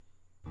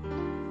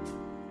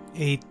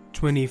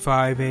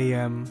8:25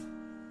 a.m.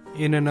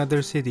 in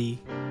another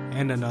city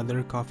and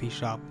another coffee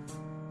shop.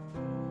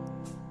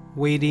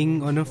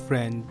 Waiting on a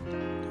friend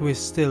who is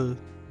still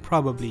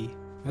probably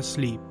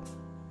asleep.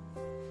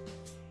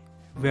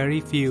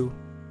 Very few,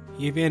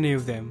 if any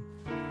of them,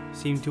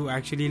 seem to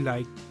actually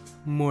like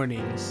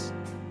mornings.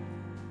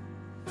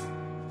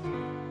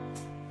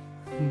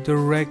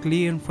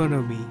 Directly in front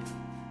of me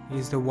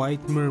is the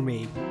white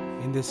mermaid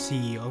in the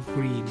sea of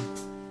green.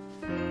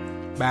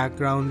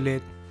 Background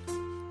lit,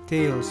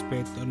 tail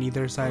split on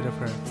either side of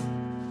her.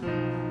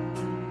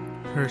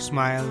 Her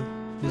smile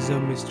is a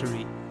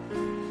mystery.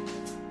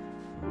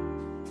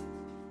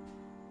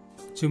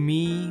 To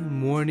me,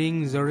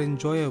 mornings are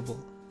enjoyable.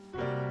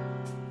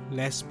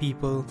 Less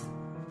people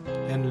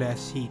and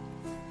less heat.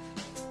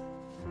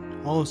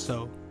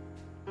 Also,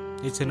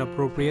 it's an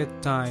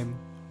appropriate time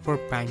for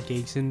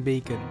pancakes and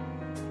bacon.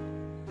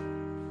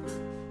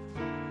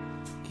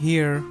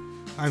 Here,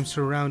 I'm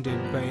surrounded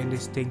by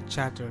indistinct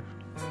chatter.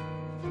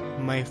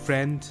 My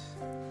friend,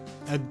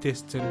 a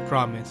distant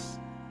promise.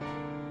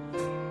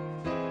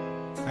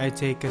 I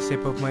take a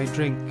sip of my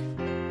drink.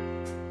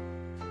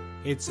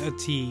 It's a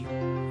tea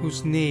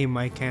whose name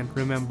I can't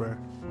remember.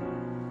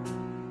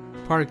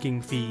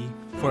 Parking fee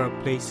for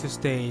a place to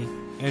stay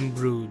and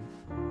brood.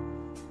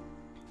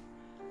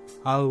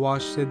 I'll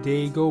watch the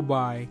day go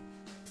by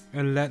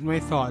and let my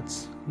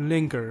thoughts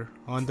linger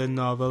on the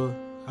novel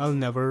I'll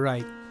never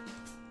write.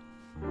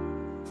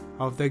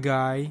 Of the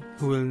guy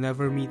who will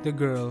never meet the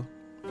girl,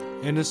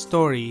 in a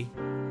story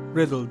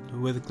riddled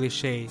with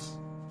cliches.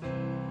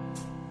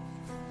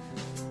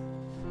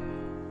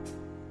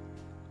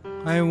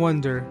 I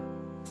wonder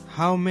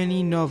how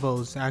many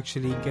novels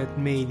actually get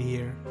made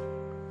here.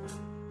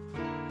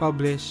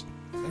 Published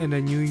in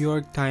a New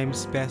York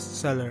Times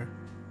bestseller,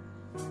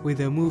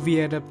 with a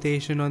movie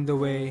adaptation on the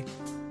way,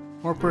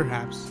 or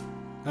perhaps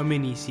a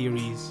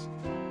mini-series.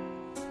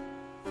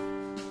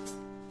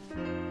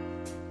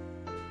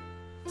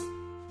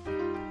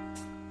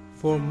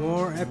 For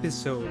more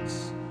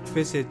episodes,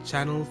 visit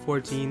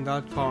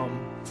channel14.com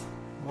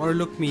or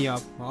look me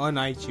up on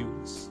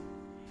iTunes.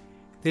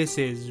 This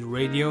is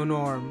Radio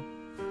Norm,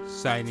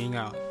 signing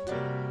out.